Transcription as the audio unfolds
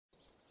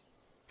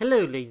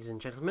Hello ladies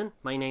and gentlemen,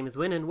 my name is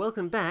Wynn and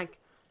welcome back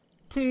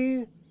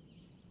to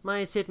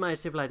my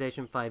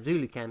Civilization 5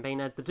 Zulu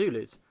campaign as the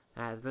Zulus,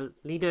 as the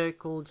leader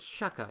called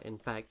Shaka, in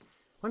fact.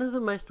 One of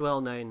the most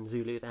well-known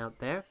Zulus out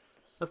there.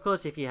 Of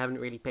course, if you haven't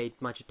really paid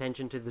much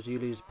attention to the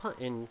Zulus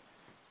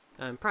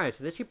prior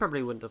to this, you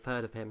probably wouldn't have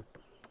heard of him.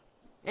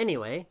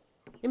 Anyway,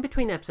 in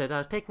between episodes I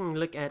was taking a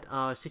look at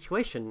our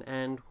situation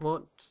and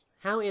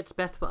how it's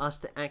best for us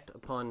to act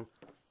upon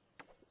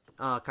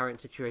our current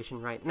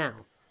situation right now.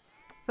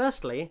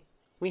 Firstly,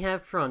 we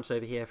have France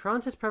over here.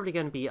 France is probably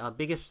going to be our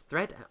biggest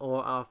threat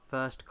or our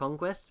first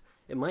conquest.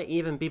 It might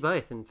even be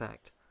both, in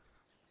fact.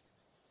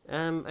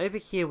 Over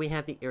here we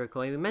have the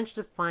Iroquois. We managed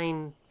to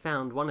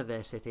found one of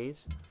their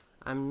cities.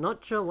 I'm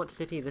not sure what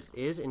city this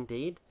is,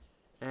 indeed.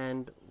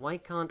 And why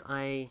can't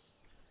I...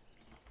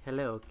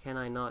 Hello, can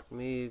I not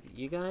move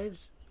you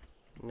guys?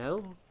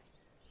 No?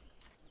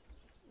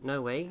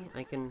 No way,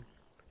 I can...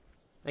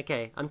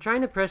 Okay, I'm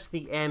trying to press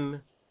the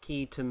M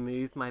key to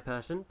move my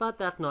person, but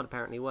that's not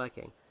apparently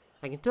working.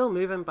 I can still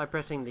move him by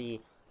pressing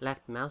the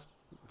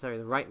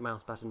right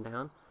mouse button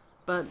down,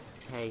 but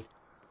hey.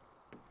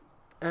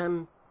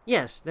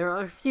 Yes, there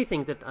are a few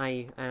things that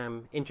I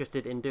am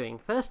interested in doing.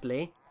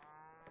 Firstly,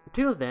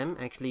 two of them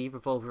actually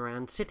revolve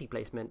around city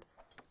placement.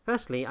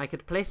 Firstly, I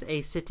could place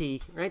a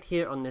city right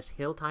here on this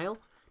hill tile.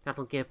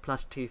 That'll give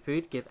 +2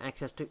 food, give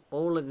access to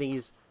all of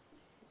these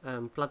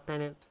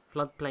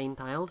floodplain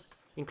tiles,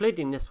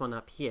 including this one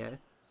up here.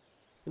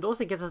 It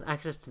also gives us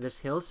access to this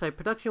hill, so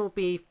production will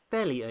be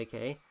fairly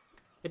okay.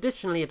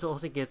 Additionally, it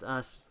also gives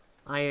us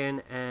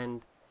iron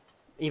and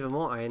even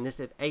more iron.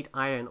 This is 8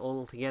 iron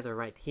all together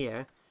right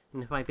here.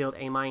 And if I build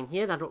a mine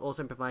here, that will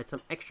also provide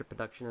some extra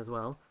production as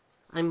well.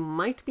 I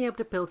might be able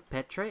to build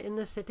Petra in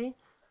this city.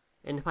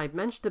 And if I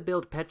manage to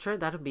build Petra,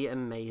 that would be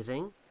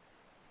amazing.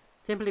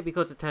 Simply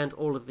because it turns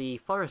all of the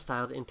forest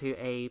tiles into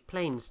a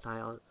plains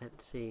tile.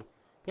 Let's see.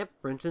 Yep,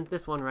 for instance,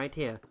 this one right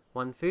here.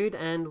 1 food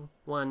and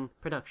 1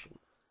 production.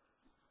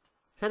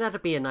 So that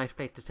would be a nice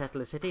place to settle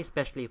a city,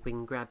 especially if we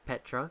can grab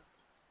Petra.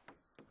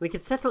 We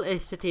could settle a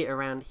city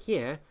around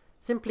here,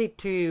 simply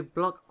to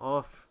block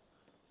off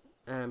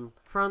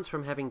France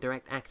from having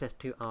direct access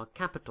to our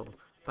capital,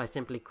 by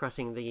simply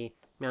crossing the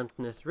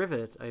mountainous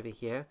rivers over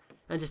here,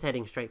 and just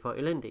heading straight for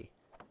Ulindi.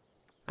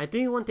 I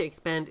do want to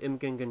expand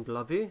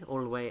Umgungundlovu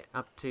all the way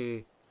up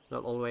to,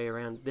 not all the way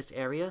around this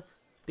area,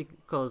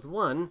 because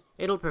 1,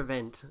 it'll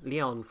prevent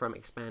Lyon from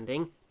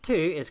expanding, 2,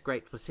 it's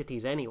great for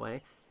cities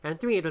anyway, and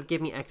 3, it'll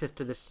give me access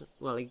to this,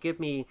 well, it'll give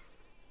me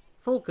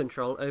full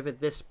control over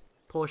this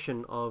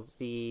portion of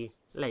the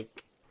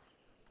lake.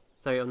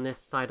 Sorry, on this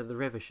side of the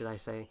river, should I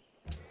say.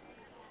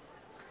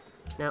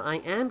 Now, I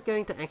am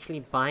going to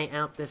actually buy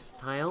out this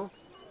tile.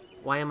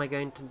 Why am I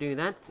going to do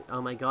that? Oh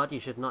my god, you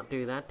should not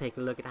do that. Take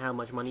a look at how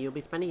much money you'll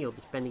be spending. You'll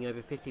be spending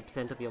over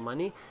 50% of your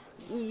money.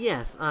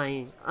 Yes,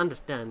 I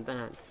understand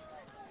that.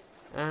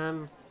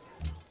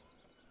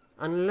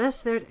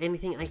 Unless there's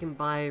anything I can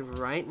buy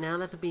right now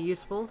that would be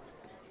useful.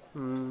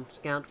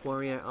 Scout,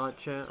 warrior,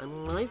 archer. I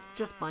might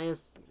just buy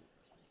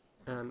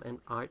an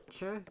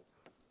archer.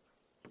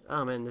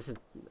 Oh man, this is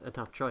a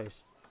tough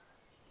choice.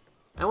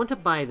 I want to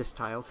buy this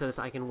tile so that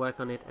I can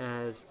work on it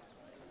as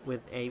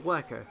with a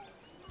worker.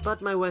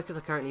 But my workers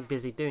are currently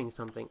busy doing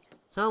something.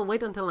 So I'll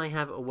wait until I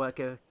have a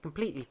worker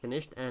completely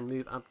finished and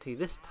move up to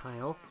this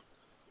tile.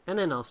 And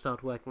then I'll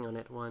start working on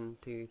it. 1,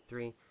 2,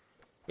 3.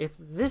 If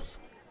this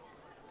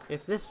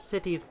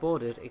city's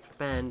borders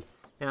expand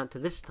out to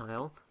this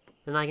tile,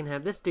 then I can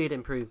have this dude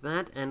improve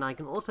that, and I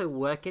can also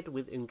work it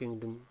with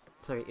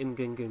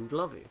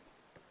Umgungundlovu.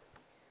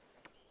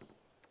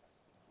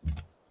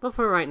 But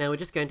for right now, we're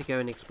just going to go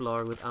and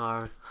explore with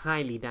our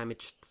highly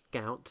damaged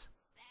scout.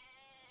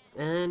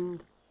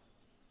 And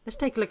let's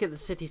take a look at the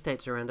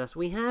city-states around us.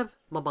 We have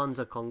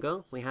Mobanza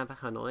Congo, we have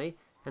Hanoi,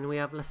 and we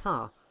have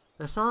Lhasa.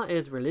 Lhasa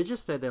is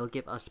religious, so they'll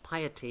give us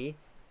piety?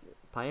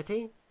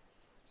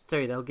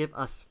 Sorry, they'll give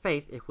us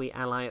faith if we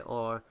ally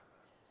or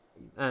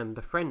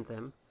befriend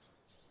them.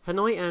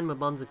 Hanoi and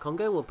Mobanza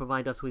Congo will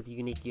provide us with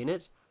unique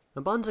units.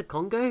 Mobanza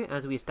Congo,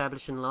 as we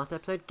established in the last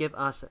episode, give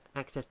us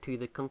access to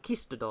the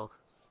Conquistador,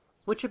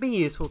 which would be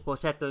useful for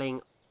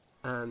settling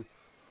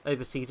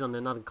overseas on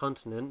another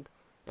continent.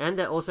 And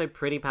they're also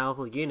pretty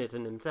powerful units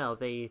in themselves.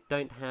 They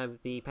don't have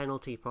the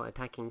penalty for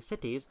attacking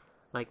cities,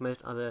 like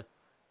most other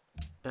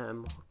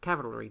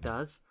cavalry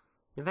does.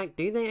 In fact,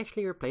 do they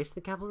actually replace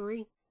the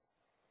cavalry?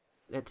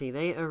 Let's see,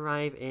 they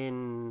arrive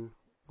in...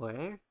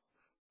 where?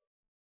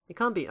 It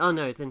can't be... oh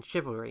no, it's in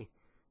chivalry.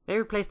 They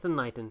replace the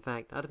knight, in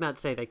fact. I was about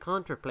to say, they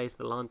can't replace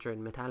the lancer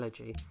in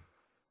metallurgy.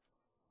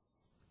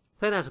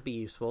 So that'll be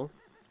useful.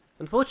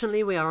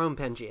 Unfortunately, we are on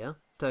Pangaea,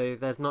 so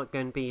there's not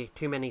going to be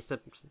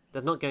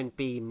there's not going to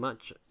be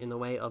much in the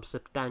way of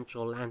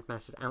substantial land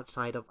masses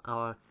outside of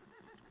our,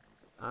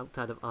 our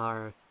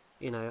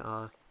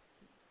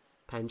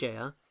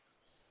Pangaea.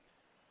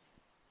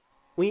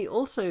 We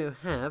also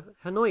have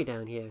Hanoi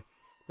down here.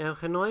 Now,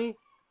 Hanoi,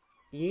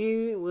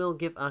 you will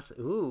give us...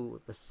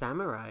 ooh, the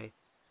samurai.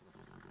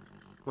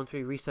 Once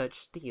we research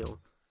steel.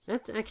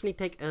 Let's actually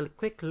take a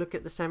quick look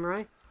at the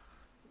samurai.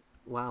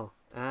 Wow.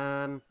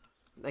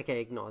 Okay,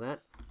 ignore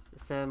that.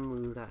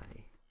 Samurai.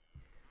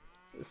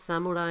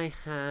 Samurai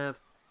have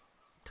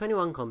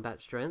 21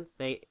 combat strength.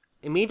 They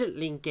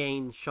immediately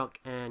gain shock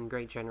and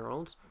great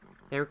generals.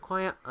 They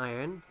require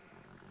iron.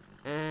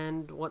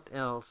 And what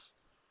else?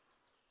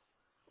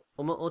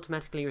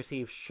 Automatically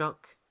receive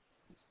shock.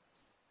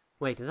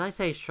 Wait, did I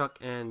say shock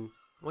and...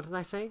 what did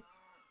I say?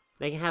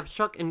 They have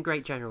shock and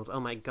great generals. Oh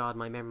my god,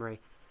 my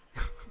memory.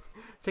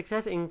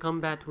 Success in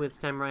combat with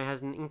samurai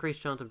has an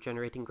increased chance of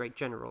generating great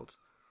generals.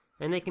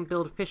 And they can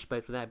build fish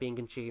boats without being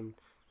consumed.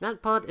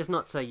 That part is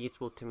not so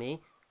useful to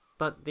me,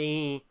 but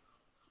the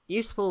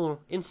useful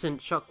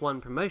instant shock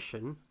 1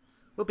 promotion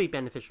will be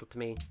beneficial to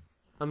me.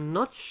 I'm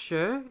not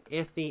sure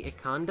if the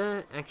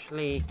Ikanda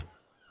actually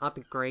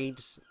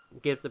upgrades,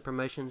 give the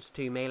promotions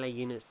to melee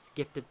units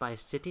gifted by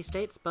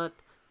city-states, but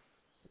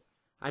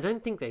I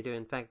don't think they do,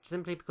 in fact,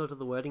 simply because of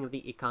the wording of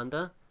the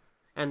Ikanda,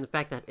 and the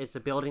fact that it's a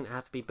building that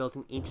has to be built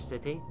in each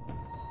city.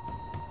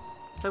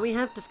 So we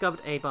have discovered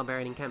a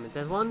barbarian encampment.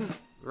 There's one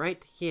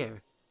right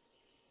here.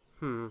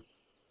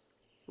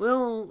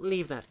 We'll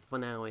leave that for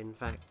now, in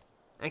fact.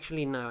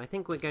 Actually, no, I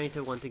think we're going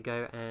to want to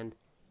go and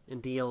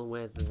deal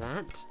with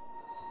that.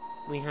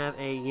 We have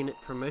a unit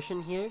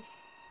promotion here.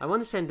 I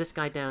want to send this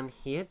guy down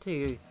here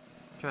to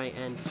try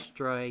and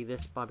destroy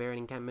this barbarian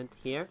encampment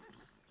here.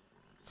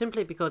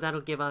 Simply because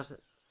that'll give us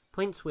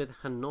points with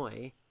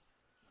Hanoi.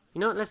 You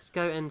know what, let's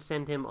go and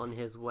send him on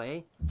his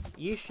way.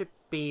 You should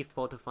be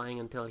fortifying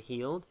until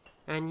healed,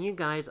 and you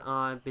guys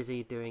are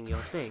busy doing your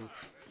thing.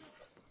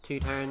 2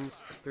 turns,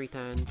 3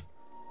 turns.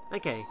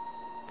 Okay,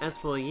 as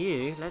for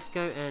you, let's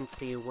go and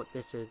see what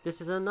this is. This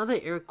is another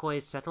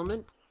Iroquois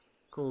settlement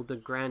called the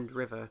Grand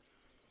River.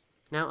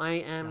 Now I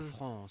am...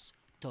 France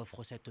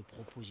t'offre cette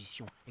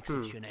proposition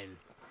exceptionnelle.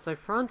 So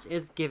France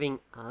is giving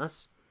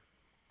us...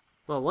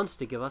 well, wants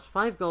to give us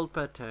 5 gold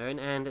per turn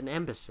and an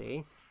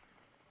embassy.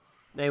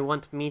 They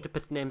want me to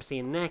put an embassy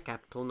in their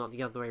capital, not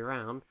the other way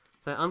around.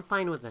 So I'm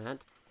fine with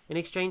that, in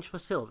exchange for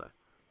silver.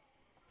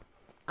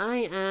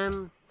 I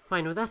am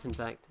fine with that, in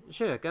fact.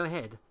 Sure, go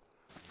ahead.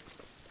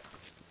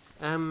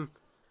 I'm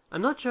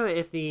not sure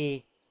if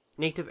the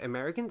Native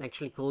Americans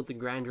actually called the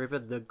Grand River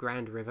the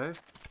Grand River.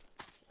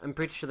 I'm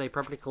pretty sure they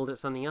probably called it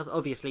something else.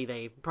 Obviously,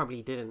 they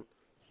probably didn't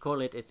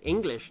call it its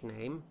English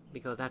name,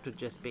 because that would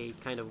just be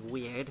kind of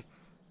weird,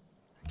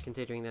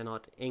 considering they're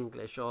not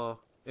English or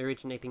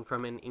originating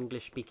from an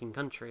English-speaking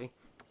country.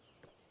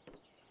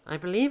 I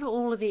believe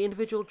all of the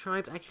individual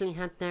tribes actually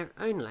had their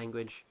own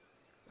language.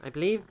 I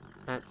believe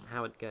that's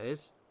how it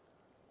goes.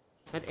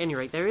 At any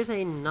rate, there is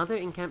another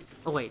encamp...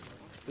 oh wait,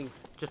 we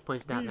just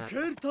pointed out that.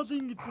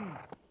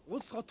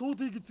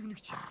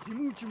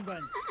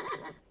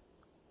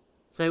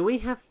 So we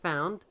have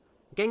found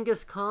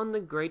Genghis Khan the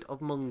Great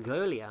of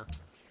Mongolia.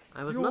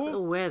 I was not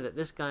aware that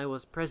this guy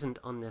was present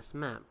on this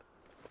map.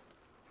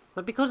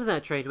 But because of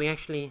that trade,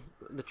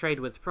 the trade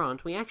with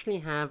France, we actually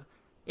have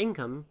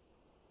income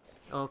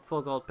of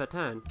 4 gold per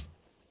turn.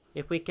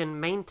 If we can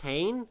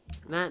maintain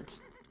that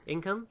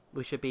income,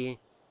 we should be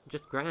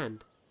just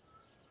grand.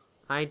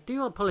 I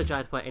do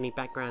apologize for any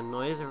background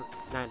noise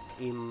that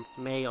you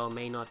may or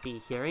may not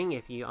be hearing.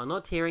 If you are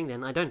not hearing,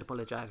 then I don't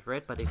apologize for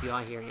it, but if you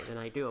are hearing it, then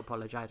I do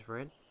apologize for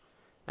it.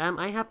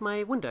 I have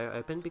my window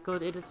open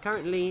because it is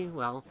currently,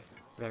 well,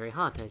 very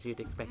hot, as you'd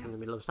expect in the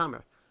middle of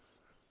summer.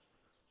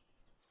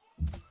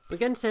 We're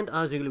going to send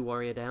our Zulu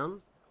warrior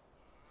down.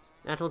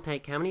 That'll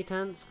take how many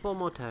turns? 4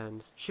 more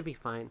turns. Should be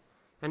fine.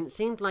 And it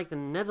seems like the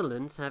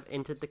Netherlands have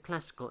entered the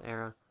classical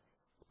era.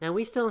 Now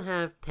we still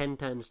have 10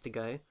 turns to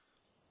go.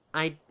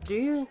 I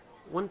do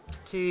want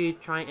to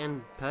try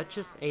and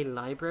purchase a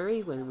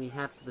library when we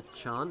have the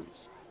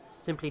chance,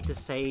 simply to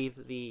save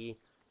the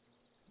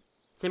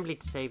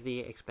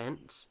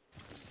expense.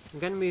 I'm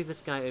going to move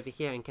this guy over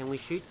here, and can we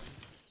shoot?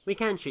 We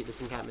can shoot this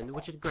encampment,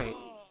 which is great.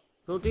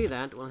 We'll do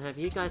that. We'll have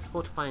you guys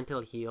fortify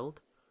until healed.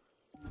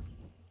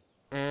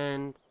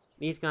 And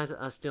these guys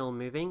are still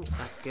moving.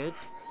 That's good.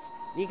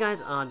 You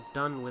guys are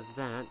done with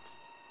that.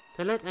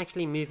 So let's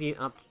actually move you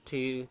up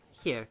to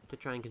here to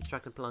try and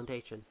construct a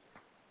plantation.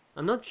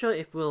 I'm not sure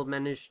if we'll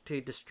manage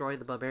to destroy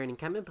the barbarian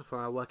encampment before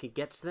our worker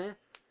gets there,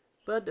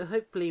 but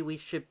hopefully we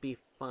should be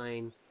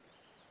fine.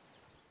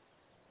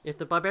 If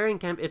the barbarian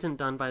camp isn't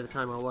done by the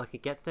time our worker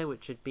gets there,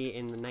 which should be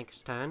in the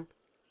next turn,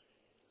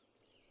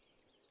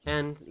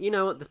 and you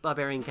know what, this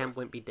barbarian camp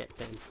won't be dead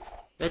then.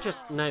 There's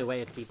just no way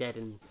it'll be dead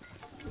in,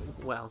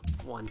 well,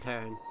 1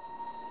 turn.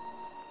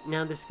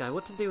 Now this guy,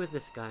 what to do with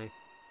this guy?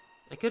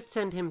 I could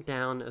send him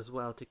down as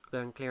well to go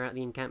and clear out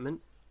the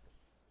encampment,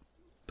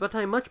 but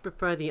I much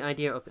prefer the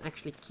idea of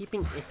actually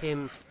keeping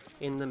him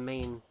in the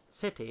main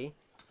city,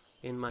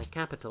 in my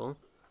capital,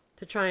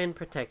 to try and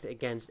protect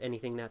against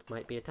anything that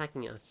might be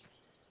attacking us.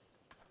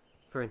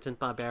 For instance,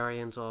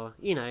 barbarians or,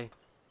 you know,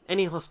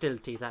 any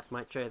hostility that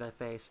might show their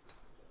face.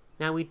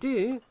 Now we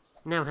do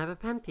now have a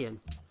pantheon.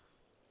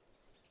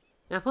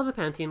 Now for the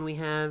pantheon we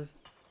have...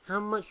 how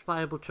much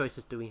viable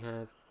choices do we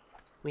have?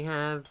 We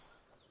have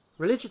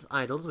religious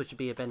idols, which would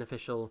be a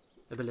beneficial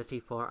ability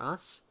for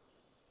us.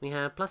 We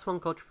have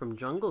 +1 culture from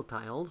jungle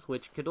tiles,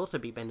 which could also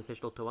be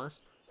beneficial to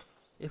us.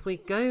 If we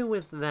go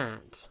with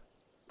that,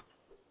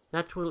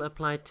 that will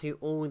apply to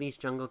all these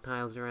jungle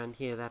tiles around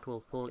here that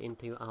will fall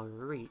into our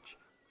reach.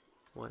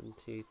 1,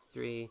 2,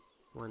 3,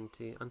 1,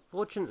 2.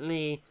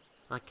 Unfortunately,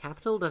 our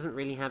capital doesn't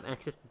really have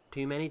access to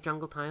too many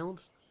jungle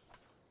tiles.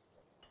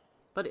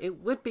 But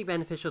it would be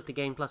beneficial to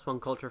gain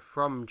 +1 culture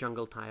from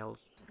jungle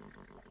tiles.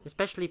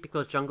 Especially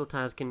because jungle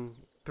tiles can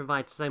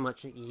provide so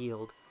much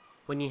yield.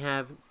 When you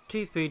have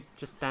 2 food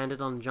just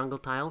standard on jungle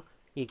tile,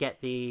 you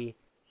get the,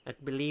 I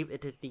believe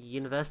it is the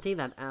university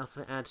that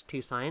also adds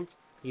 2 science.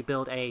 You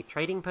build a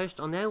trading post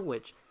on there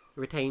which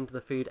retains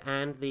the food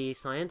and the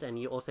science, and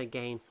you also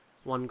gain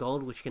 1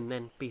 gold, which can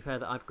then be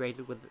further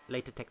upgraded with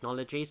later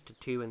technologies to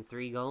 2 and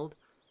 3 gold.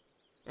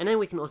 And then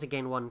we can also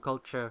gain 1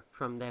 culture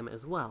from them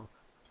as well.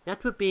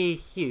 That would be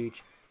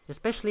huge,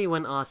 especially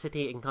when our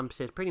city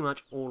encompasses pretty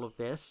much all of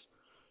this.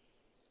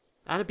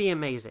 That'd be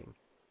amazing.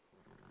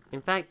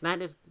 In fact, that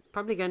is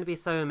probably going to be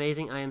so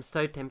amazing I am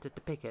so tempted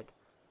to pick it.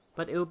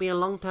 But it will be a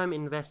long-term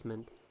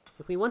investment.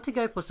 If we want to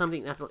go for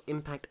something that will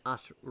impact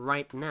us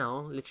right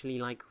now, literally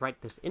like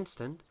right this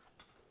instant,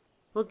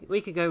 we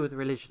could go with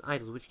religious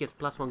idols, which gives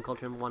 +1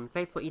 culture and 1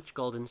 faith for each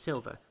gold and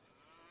silver.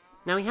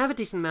 Now we have a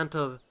decent amount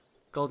of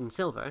gold and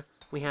silver.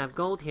 We have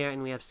gold here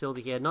and we have silver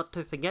here, not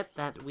to forget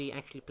that we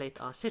actually placed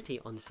our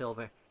city on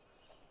silver.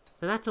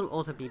 So that will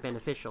also be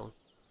beneficial.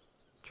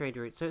 Trade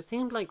route. So it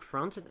seems like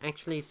France is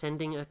actually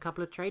sending a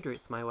couple of trade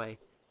routes my way.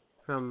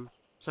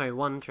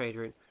 One trade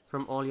route.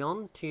 From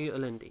Orléans to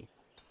Ulindy.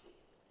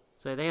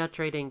 So they are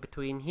trading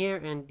between here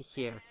and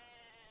here.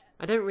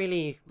 I don't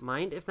really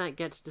mind if that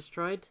gets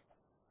destroyed.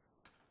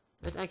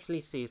 Let's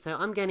actually see. So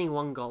I'm gaining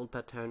 1 gold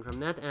per turn from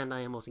that, and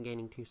I am also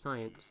gaining 2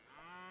 science.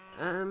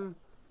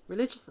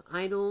 Religious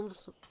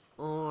idols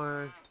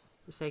or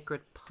the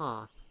sacred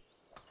path.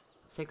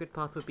 Sacred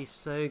path would be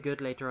so good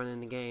later on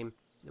in the game.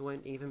 It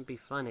won't even be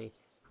funny.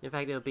 In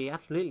fact, it'll be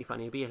absolutely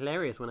funny. It'll be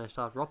hilarious when I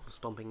start ruffle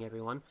stomping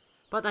everyone.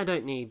 But I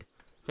don't need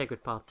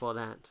sacred path for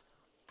that.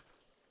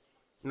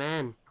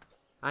 Man,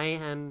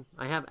 I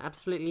have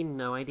absolutely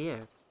no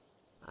idea.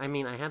 I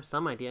mean, I have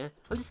some idea.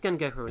 I'm just gonna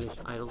go for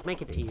religious idols,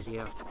 make it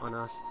easier on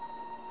us.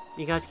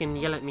 You guys can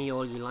yell at me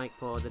all you like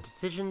for the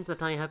decisions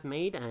that I have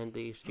made and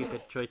the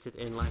stupid choices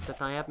in life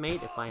that I have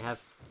made, if I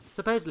have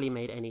supposedly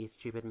made any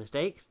stupid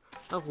mistakes,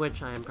 of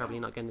which I am probably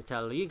not going to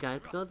tell you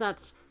guys because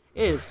that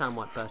is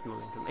somewhat personal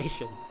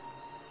information.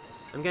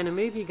 I'm going to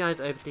move you guys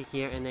over to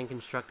here and then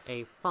construct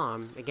a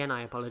farm. Again,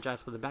 I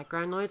apologize for the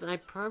background noise. I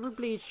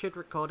probably should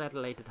record at a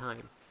later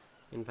time.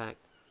 In fact,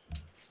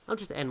 I'll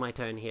just end my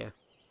turn here.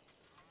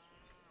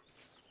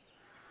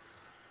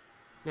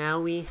 Now,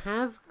 we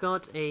have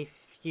got a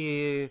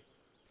few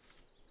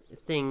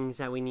things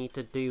that we need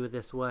to do with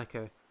this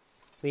worker.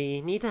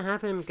 We need to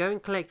have him go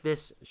and collect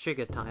this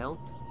sugar tile.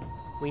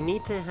 We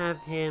need to have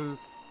him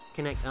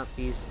connect up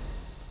these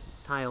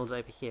tiles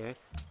over here.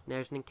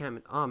 There's an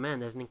encampment. Oh man,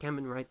 there's an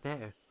encampment right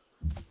there.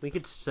 We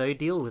could so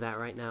deal with that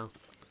right now.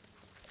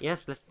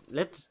 Yes,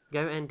 let's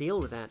go and deal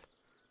with that.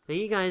 So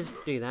you guys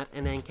do that,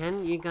 and then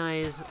can you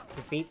guys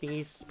defeat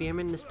these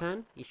spearmen this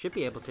turn? You should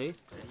be able to.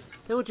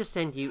 So we'll just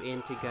send you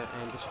in to go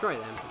and destroy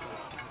them.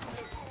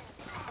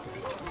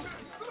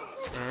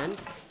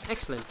 And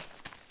excellent.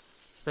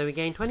 So we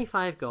gained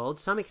 25 gold,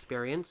 some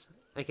experience.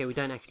 Okay, we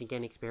don't actually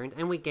gain experience,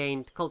 and we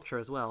gained culture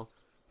as well,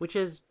 which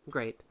is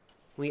great.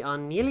 We are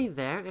nearly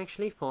there,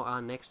 actually, for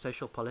our next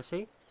social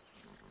policy.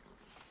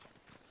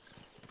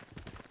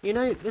 You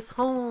know, this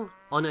whole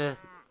honor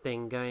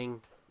thing,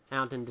 going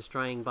out and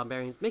destroying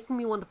barbarians, making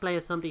me want to play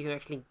as somebody who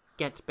actually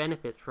gets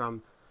benefits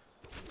from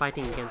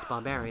fighting against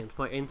barbarians.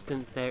 For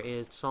instance, there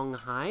is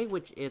Songhai,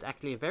 which is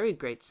actually a very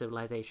great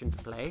civilization to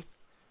play.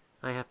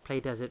 I have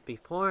played as it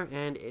before,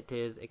 and it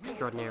is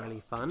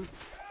extraordinarily fun.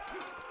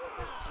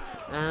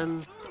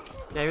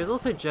 There is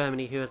also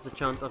Germany, who has the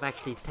chance of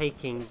actually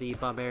taking the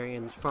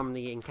barbarians from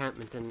the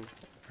encampment and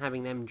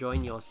having them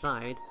join your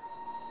side.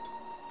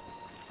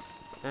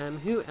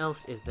 Who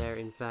else is there,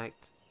 in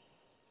fact?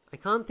 I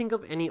can't think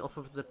of any off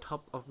of the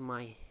top of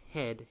my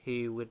head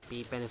who would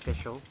be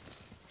beneficial.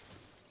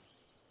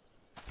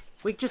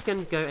 We're just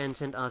going to go and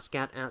send our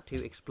scout out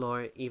to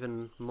explore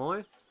even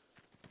more.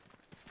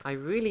 I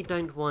really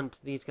don't want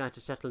these guys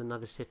to settle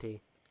another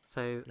city,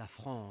 so... La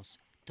France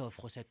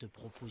t'offre cette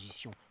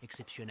proposition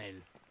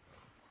exceptionnelle.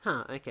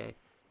 Huh, okay.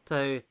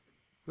 So,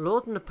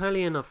 Lord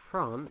Napoleon of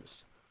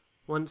France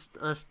wants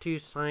us to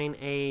sign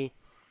a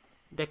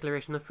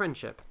declaration of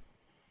friendship.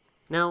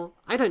 Now,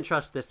 I don't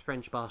trust this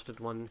French bastard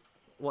one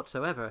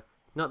whatsoever.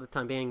 Not that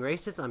I'm being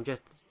racist, I'm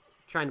just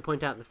trying to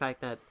point out the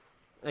fact that,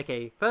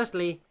 okay,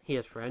 firstly, he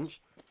is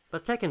French,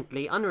 but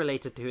secondly,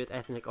 unrelated to his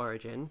ethnic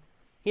origin,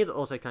 he is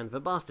also kind of a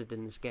bastard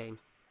in this game.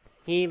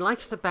 He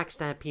likes to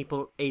backstab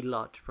people a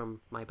lot, from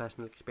my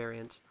personal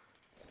experience.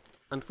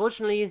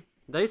 Unfortunately,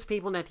 those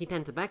people that he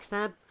tends to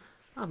backstab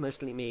are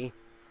mostly me.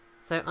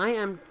 So I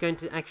am going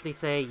to actually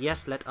say,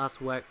 yes, let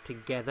us work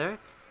together,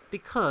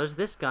 because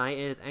this guy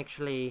is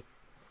actually...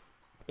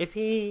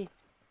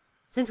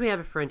 Since we have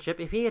a friendship,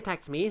 if he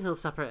attacks me, he'll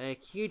suffer a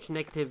huge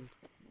negative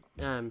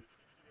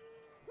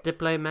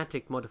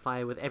diplomatic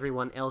modifier with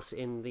everyone else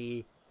in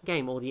the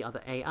game, or the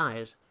other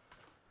AIs.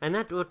 And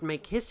that would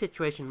make his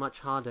situation much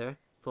harder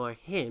for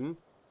him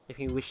if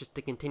he wishes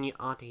to continue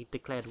after he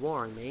declared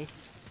war on me.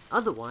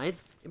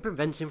 Otherwise, it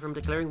prevents him from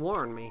declaring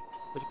war on me,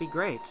 which would be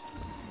great.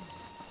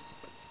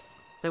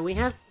 So we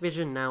have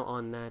vision now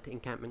on that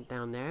encampment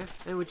down there,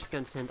 and we're just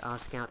going to send our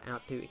scout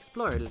out to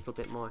explore a little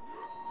bit more.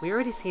 We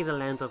already see the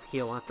lands of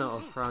Hiawatha,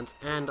 of France,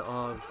 and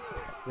of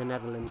the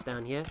Netherlands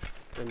down here.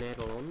 The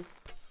Netherlands.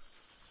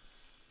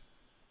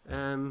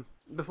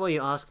 Before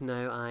you ask,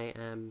 no, I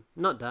am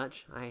not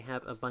Dutch. I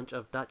have a bunch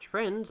of Dutch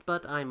friends,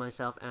 but I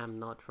myself am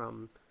not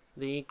from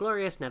the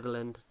glorious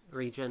Netherlands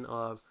region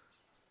of,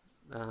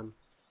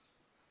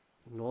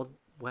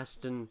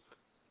 northwestern,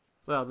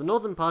 well, the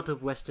northern part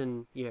of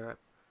Western Europe.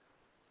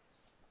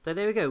 So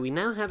there we go, we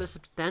now have a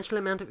substantial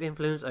amount of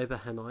influence over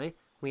Hanoi.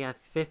 We have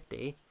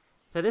 50.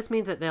 So this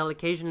means that they'll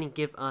occasionally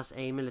give us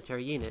a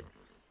military unit.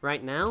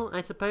 Right now,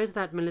 I suppose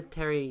that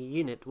military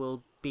unit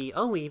will be...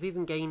 Oh, we've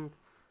even gained...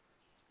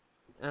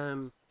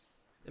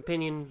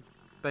 opinion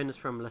bonus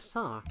from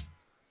Lassar.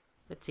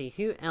 Let's see,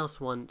 who else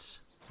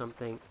wants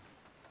something?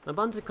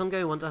 Mabanza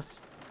Congo wants us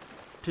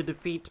to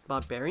defeat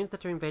barbarians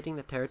that are invading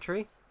the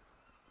territory.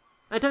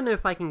 I don't know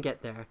if I can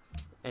get there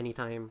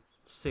anytime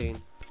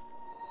soon.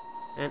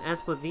 And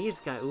as for these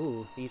guys,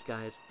 these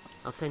guys,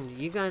 I'll send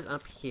you guys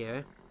up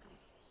here.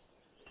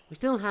 We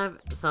still have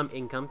some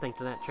income thanks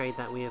to that trade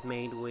that we have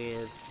made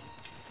with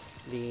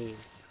the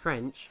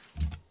French.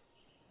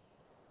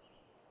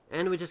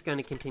 And we're just going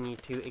to continue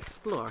to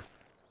explore.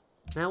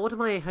 Now, what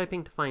am I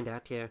hoping to find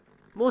out here?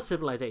 More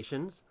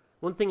civilizations.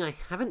 One thing I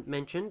haven't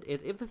mentioned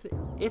is if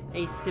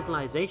a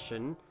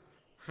civilization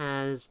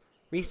has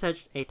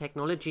researched a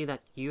technology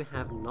that you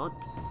have not,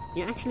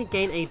 you actually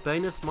gain a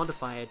bonus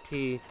modifier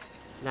to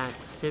that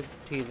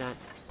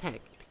tech.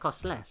 It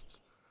costs less.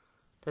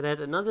 So there's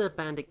another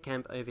bandit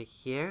camp over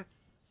here.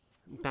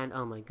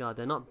 Oh my god,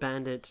 they're not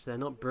bandits, they're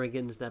not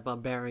brigands, they're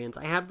barbarians.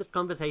 I have this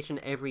conversation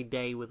every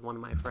day with one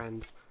of my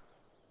friends.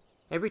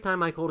 Every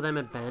time I call them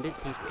a bandit,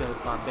 he goes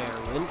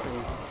barbarian,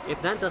 and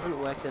if that doesn't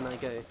work, then I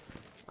go,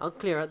 I'll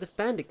clear out this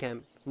bandit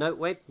camp. No,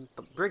 wait,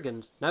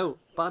 brigands. No,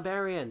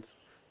 barbarians.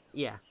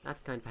 Yeah, that's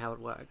kind of how it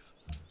works.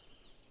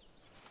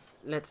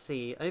 Let's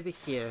see, over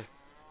here.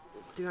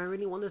 Do I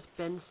really want to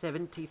spend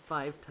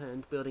 75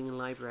 turns building a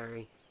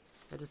library?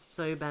 That is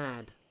so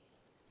bad.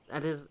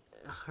 That is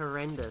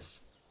horrendous.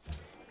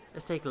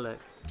 Let's take a look.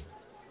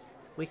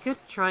 We could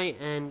try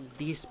and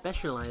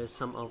despecialize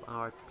some of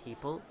our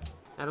people.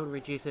 That'll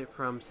reduce it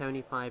from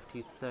 75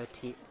 to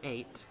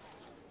 38.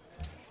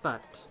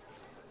 But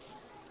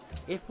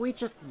if we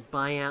just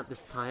buy out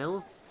this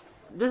tile,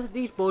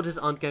 these borders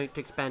aren't going to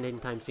expand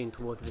anytime soon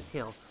towards this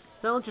hill.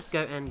 So I'll just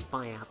go and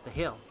buy out the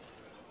hill.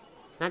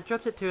 That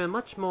drops it to a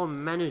much more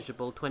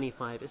manageable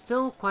 25. It's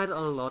still quite a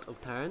lot of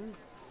turns,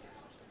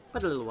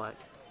 but it'll work.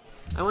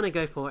 I want to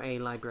go for a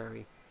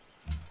library.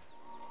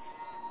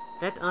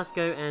 Let us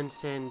go and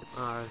send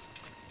our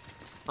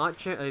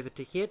archer over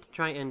to here to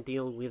try and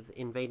deal with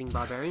invading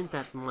barbarians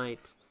that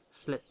might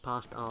slip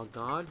past our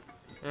guard.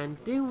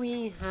 And do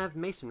we have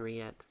masonry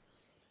yet?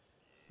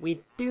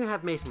 We do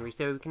have masonry,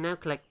 so we can now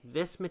collect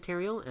this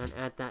material and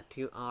add that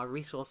to our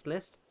resource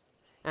list.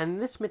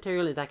 And this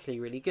material is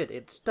actually really good.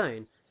 It's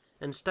stone.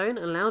 And stone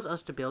allows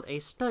us to build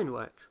a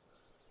stonework.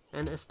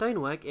 And a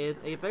stonework is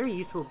a very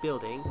useful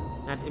building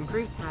that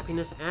improves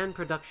happiness and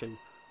production.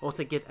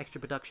 Also gives extra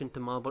production to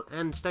marble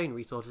and stone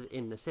resources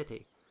in the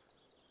city.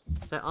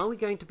 So are we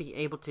going to be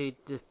able to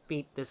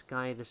defeat this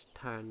guy this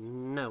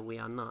turn? No, we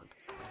are not.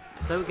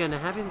 So we're going to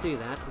have him do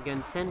that. We're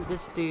going to send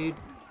this dude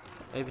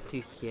over to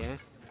here.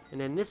 And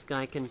then this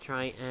guy can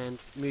try and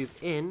move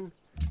in.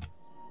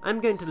 I'm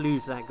going to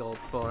lose that gold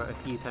for a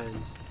few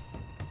turns.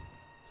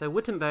 So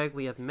Wittenberg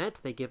we have met.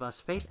 They give us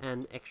faith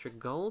and extra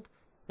gold.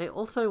 They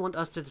also want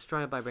us to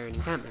destroy a barbarian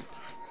encampment.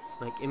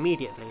 Like,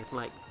 immediately. It's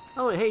like,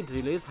 oh, hey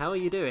Zulus, how are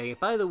you doing?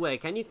 By the way,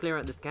 can you clear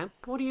out this camp?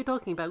 What are you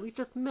talking about? We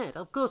just met.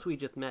 Of course we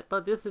just met,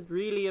 but this is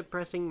really a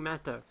pressing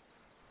matter.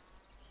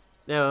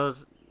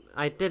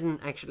 I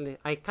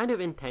kind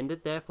of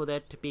intended there for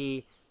there to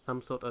be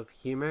some sort of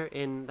humor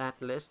in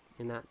that list,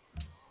 in that,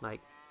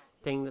 like,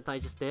 thing that I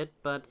just did,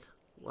 but,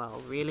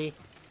 well, really,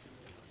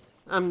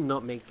 I'm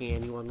not making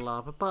anyone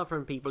laugh, apart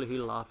from people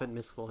who laugh at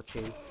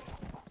misfortune.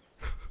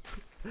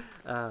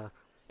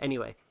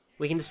 Anyway,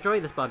 we can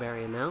destroy this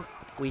barbarian now.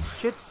 We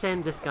should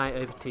send this guy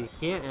over to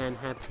here and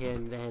have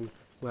him then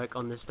work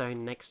on the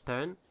stone next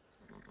turn.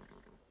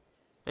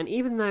 And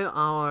even though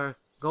our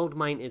gold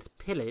mine is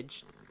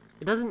pillaged,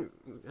 it doesn't...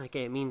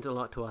 Okay, it means a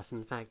lot to us,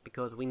 in fact,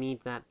 because we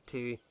need that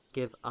to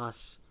give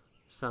us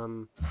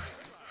some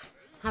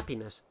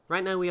happiness.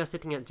 Right now we are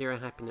sitting at 0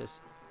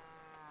 happiness.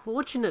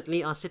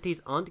 Fortunately, our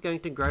cities aren't going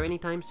to grow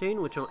anytime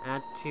soon, which will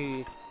add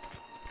to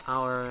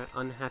our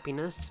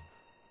unhappiness.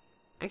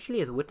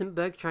 Actually, is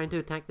Wittenberg trying to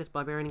attack this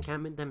barbarian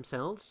encampment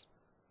themselves?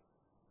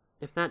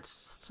 If that's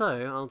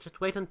so, I'll just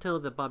wait until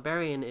the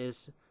barbarian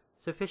is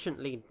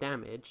sufficiently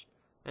damaged,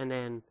 and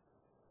then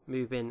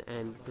move in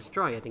and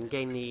destroy it and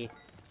gain the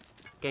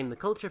gain the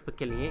culture for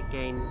killing it,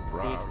 gain the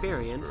Proud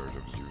experience. is the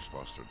spirit of Zeus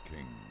fostered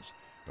kings.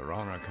 Their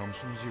honor comes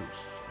from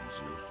Zeus, and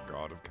Zeus,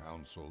 god of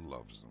counsel,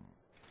 loves them.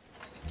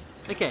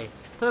 Okay,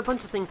 so a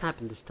bunch of things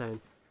happened this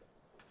turn.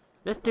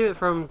 Let's do it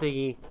from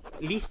the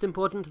least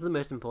important to the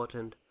most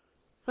important.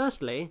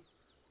 Firstly,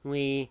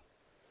 we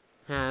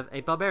have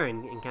a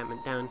barbarian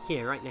encampment down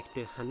here, right next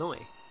to Hanoi.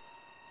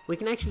 We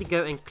can actually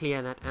go and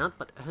clear that out,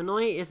 but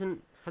Hanoi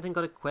hasn't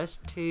got a quest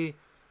to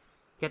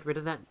get rid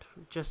of that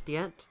just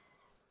yet.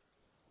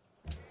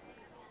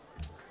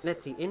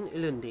 Let's see, in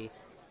Ulundi,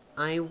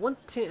 I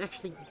want to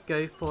actually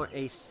go for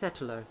a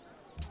settler.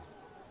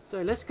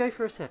 So let's go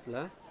for a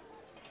settler.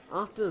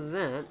 After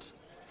that,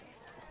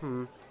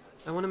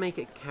 I want to make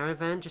a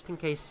caravan just in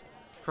case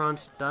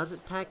France does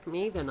attack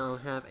me, then I'll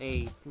have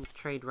a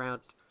trade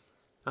route.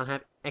 I'll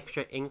have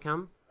extra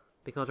income,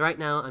 because right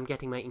now I'm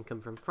getting my income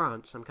from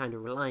France. I'm kind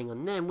of relying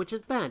on them, which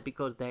is bad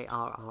because they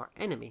are our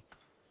enemy.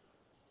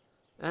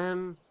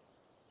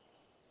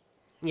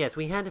 Yes,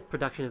 we had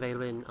production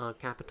available in our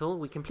capital.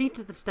 We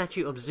completed the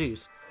statue of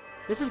Zeus.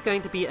 This is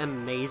going to be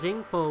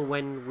amazing for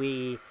when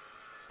we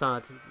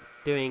start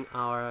doing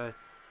our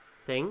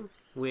thing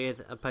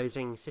with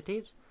opposing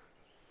cities.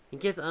 It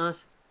gives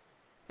us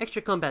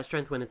extra combat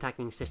strength when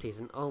attacking cities,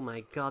 and oh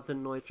my god, the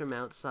noise from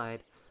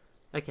outside.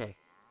 Okay.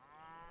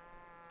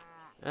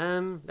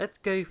 Let's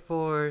go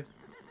for...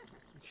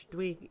 Should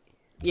we...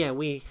 Yeah,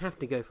 we have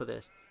to go for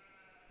this.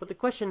 But the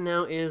question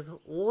now is,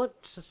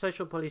 what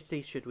social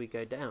policy should we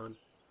go down?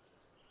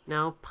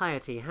 Now,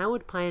 piety. How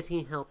would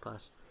piety help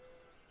us?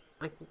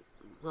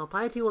 Well,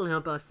 piety will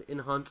help us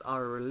enhance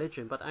our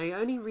religion, but I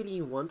only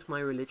really want my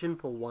religion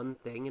for one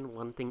thing and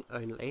one thing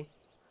only.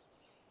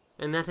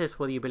 And that is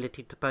for the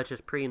ability to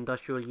purchase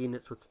pre-industrial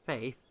units with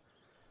faith.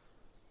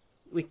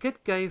 We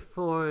could go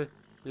for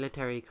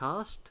military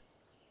caste.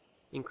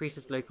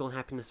 Increases local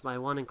happiness by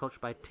 1 and culture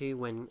by 2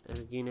 when a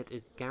unit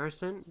is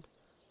garrisoned.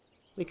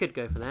 We could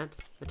go for that.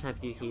 Let's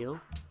have you heal.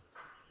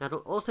 That'll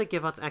also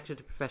give us access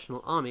to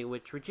professional army,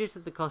 which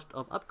reduces the cost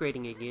of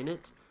upgrading a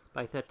unit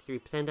by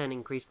 33% and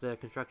increase the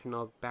construction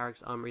of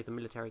barracks, armories, and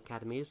military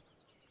academies.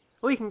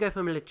 Or we can go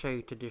for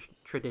military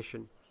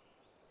tradition.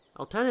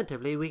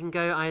 Alternatively, we can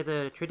go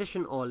either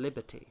tradition or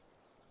liberty.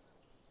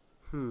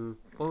 What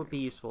would be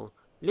useful?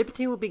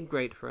 Liberty will be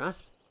great for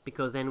us,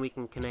 because then we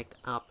can connect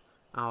up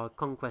our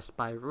conquest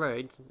by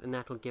roads, and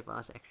that will give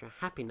us extra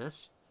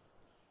happiness.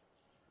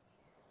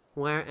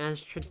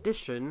 Whereas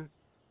tradition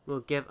will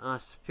give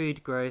us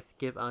food growth,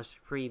 give us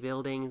free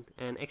building,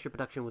 and extra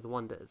production with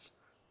wonders.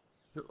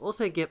 It will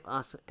also give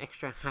us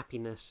extra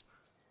happiness.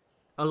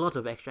 A lot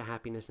of extra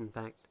happiness, in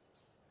fact.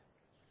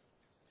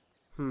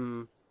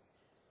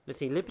 Let's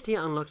see, Liberty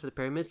unlocks the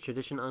pyramids,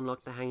 Tradition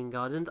unlocks the Hanging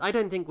Gardens. I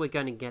don't think we're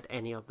going to get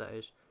any of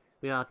those.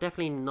 We are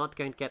definitely not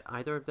going to get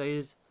either of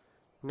those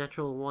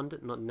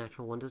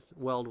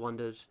world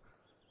wonders.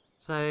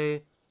 So,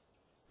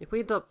 if we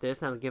adopt this,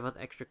 that'll give us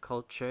extra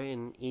culture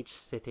in each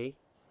city.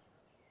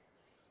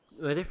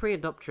 But if we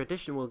adopt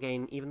Tradition, we'll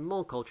gain even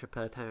more culture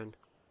per turn.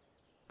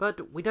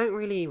 But we don't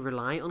really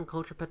rely on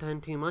culture per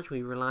turn too much.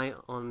 We rely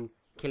on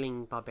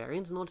killing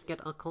barbarians in order to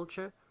get our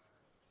culture.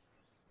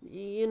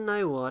 You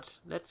know what?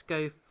 Let's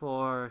go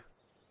for...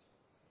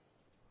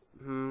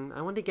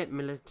 I want to get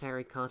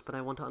military caste, but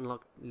I want to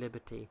unlock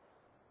liberty.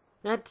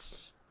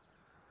 Let's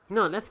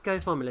go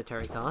for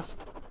military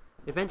caste.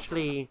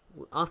 Eventually,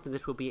 after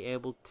this, we'll be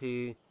able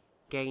to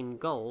gain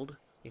gold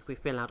if we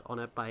fill out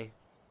honor by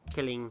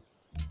killing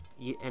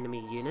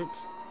enemy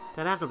units.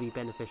 So that'll be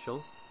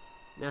beneficial.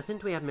 Now,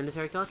 since we have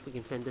military caste, we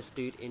can send this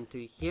dude into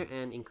here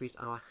and increase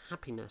our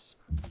happiness.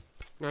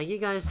 Now, you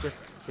guys just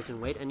sit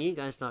and wait, and you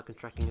guys start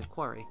constructing a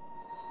quarry.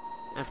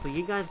 As for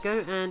you guys,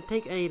 go and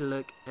take a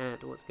look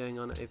at what's going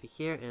on over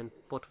here and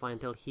fortify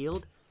until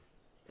healed.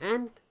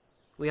 And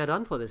we are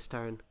done for this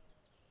turn.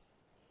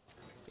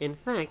 In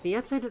fact, the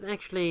episode is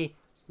actually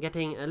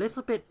getting a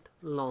little bit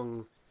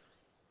long.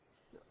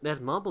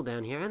 There's marble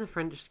down here and a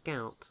French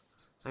scout.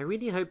 I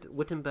really hope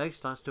Wittenberg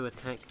starts to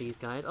attack these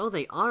guys. Oh,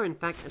 they are in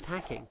fact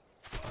attacking.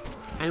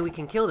 And we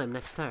can kill them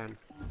next turn.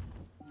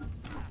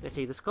 Let's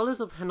see, the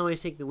scholars of Hanoi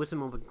seek the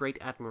wisdom of a great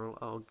admiral.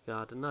 Oh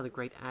god, another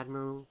great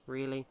admiral,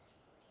 really?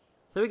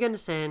 So we're going to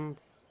send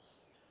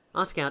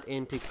our scout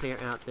in to clear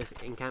out this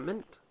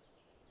encampment.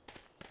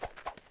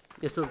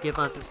 This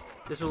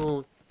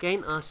will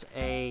gain us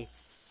a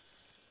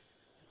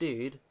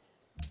dude.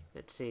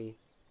 Let's see.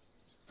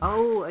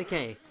 Oh,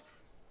 okay.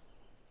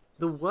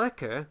 The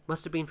worker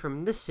must have been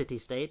from this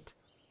city-state,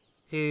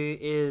 who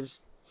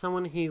is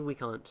someone who we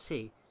can't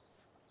see.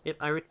 If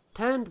I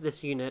returned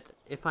this unit,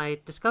 if I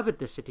discovered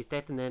this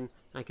city-state, and then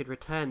I could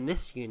return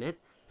this unit,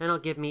 and it'll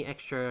give me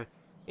extra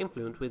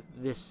influence with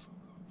this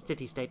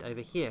city-state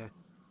over here.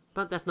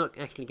 But that's not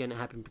actually going to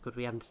happen because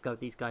we haven't discovered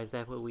these guys,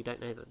 therefore we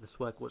don't know that this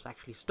work was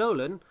actually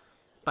stolen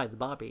by the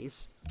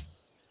Barbies.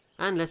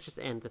 And let's just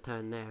end the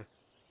turn there.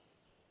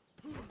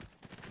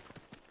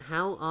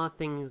 How are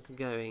things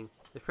going?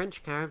 The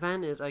French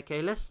caravan is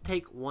okay. Let's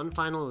take one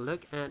final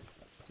look at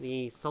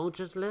the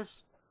soldiers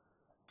list.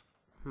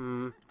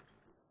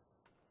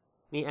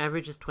 The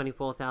average is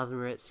 24,000,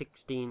 we're at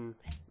 16,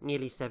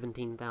 nearly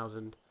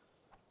 17,000.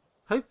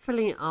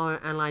 Hopefully our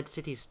allied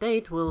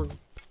city-state will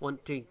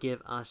want to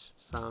give us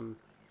some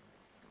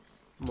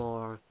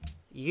more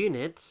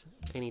units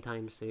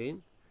anytime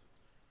soon,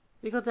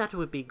 because that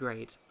would be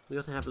great. We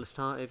also have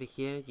Lestar over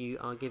here. You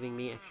are giving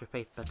me extra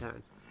faith per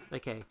turn.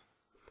 Okay.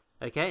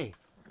 Okay,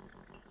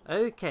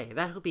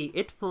 that will be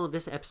it for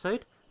this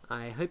episode.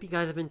 I hope you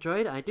guys have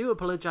enjoyed. I do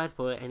apologize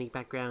for any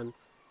background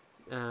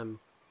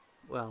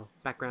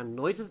background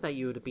noises that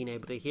you would have been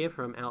able to hear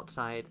from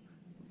outside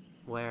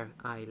where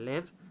I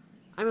live.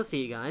 I will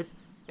see you guys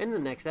in the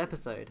next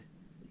episode.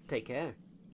 Take care.